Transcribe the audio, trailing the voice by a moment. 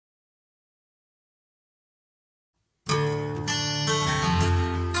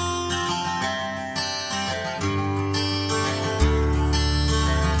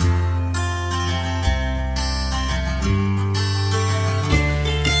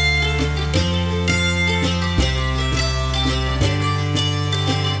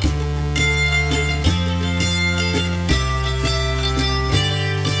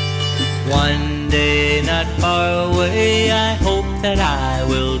I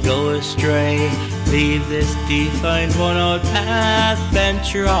will go astray. Leave this defined worn-out path,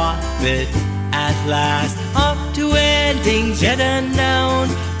 venture off it at last, up to endings yet unknown,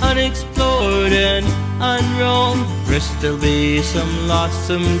 unexplored and unroamed. Risk there'll be some loss,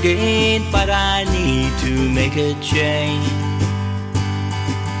 some gain, but I need to make a change.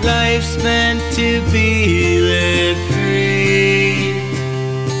 Life's meant to be lived free.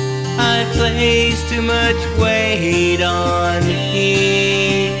 I place too much weight on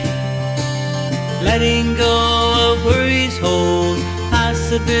me. Letting go of worries hold,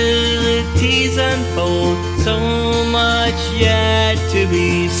 possibilities unfold, so much yet to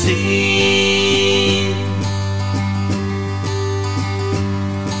be seen.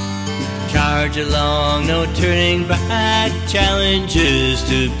 Charge along, no turning back, challenges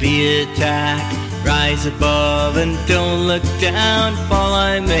to be attacked. Rise above and don't look down, fall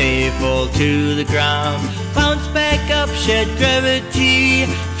I may fall to the ground. Bounce back up, shed gravity,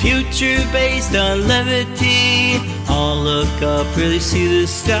 future based on levity. I'll look up, really see the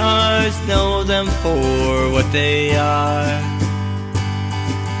stars, know them for what they are.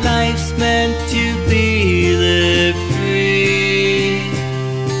 Life's meant to be lived free,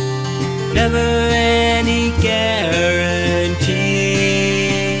 never any guarantee.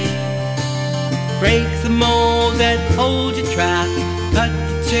 Break the mold that holds you trapped, cut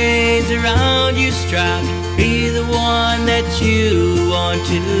the chains around you strapped. Be the one that you want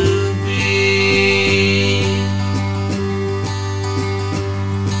to be.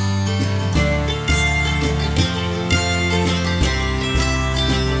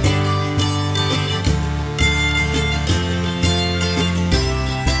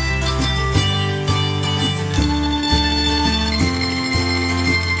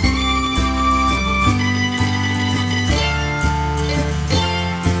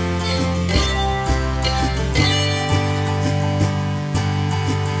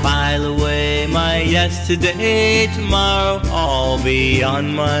 File away my yesterday, tomorrow I'll be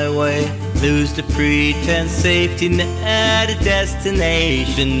on my way. Lose the pretense, safety net, a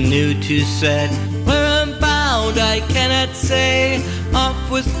destination new to set. Where I'm bound I cannot say,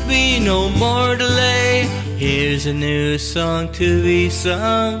 off with me, no more delay. Here's a new song to be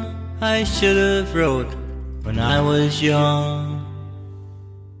sung, I should have wrote when I was young.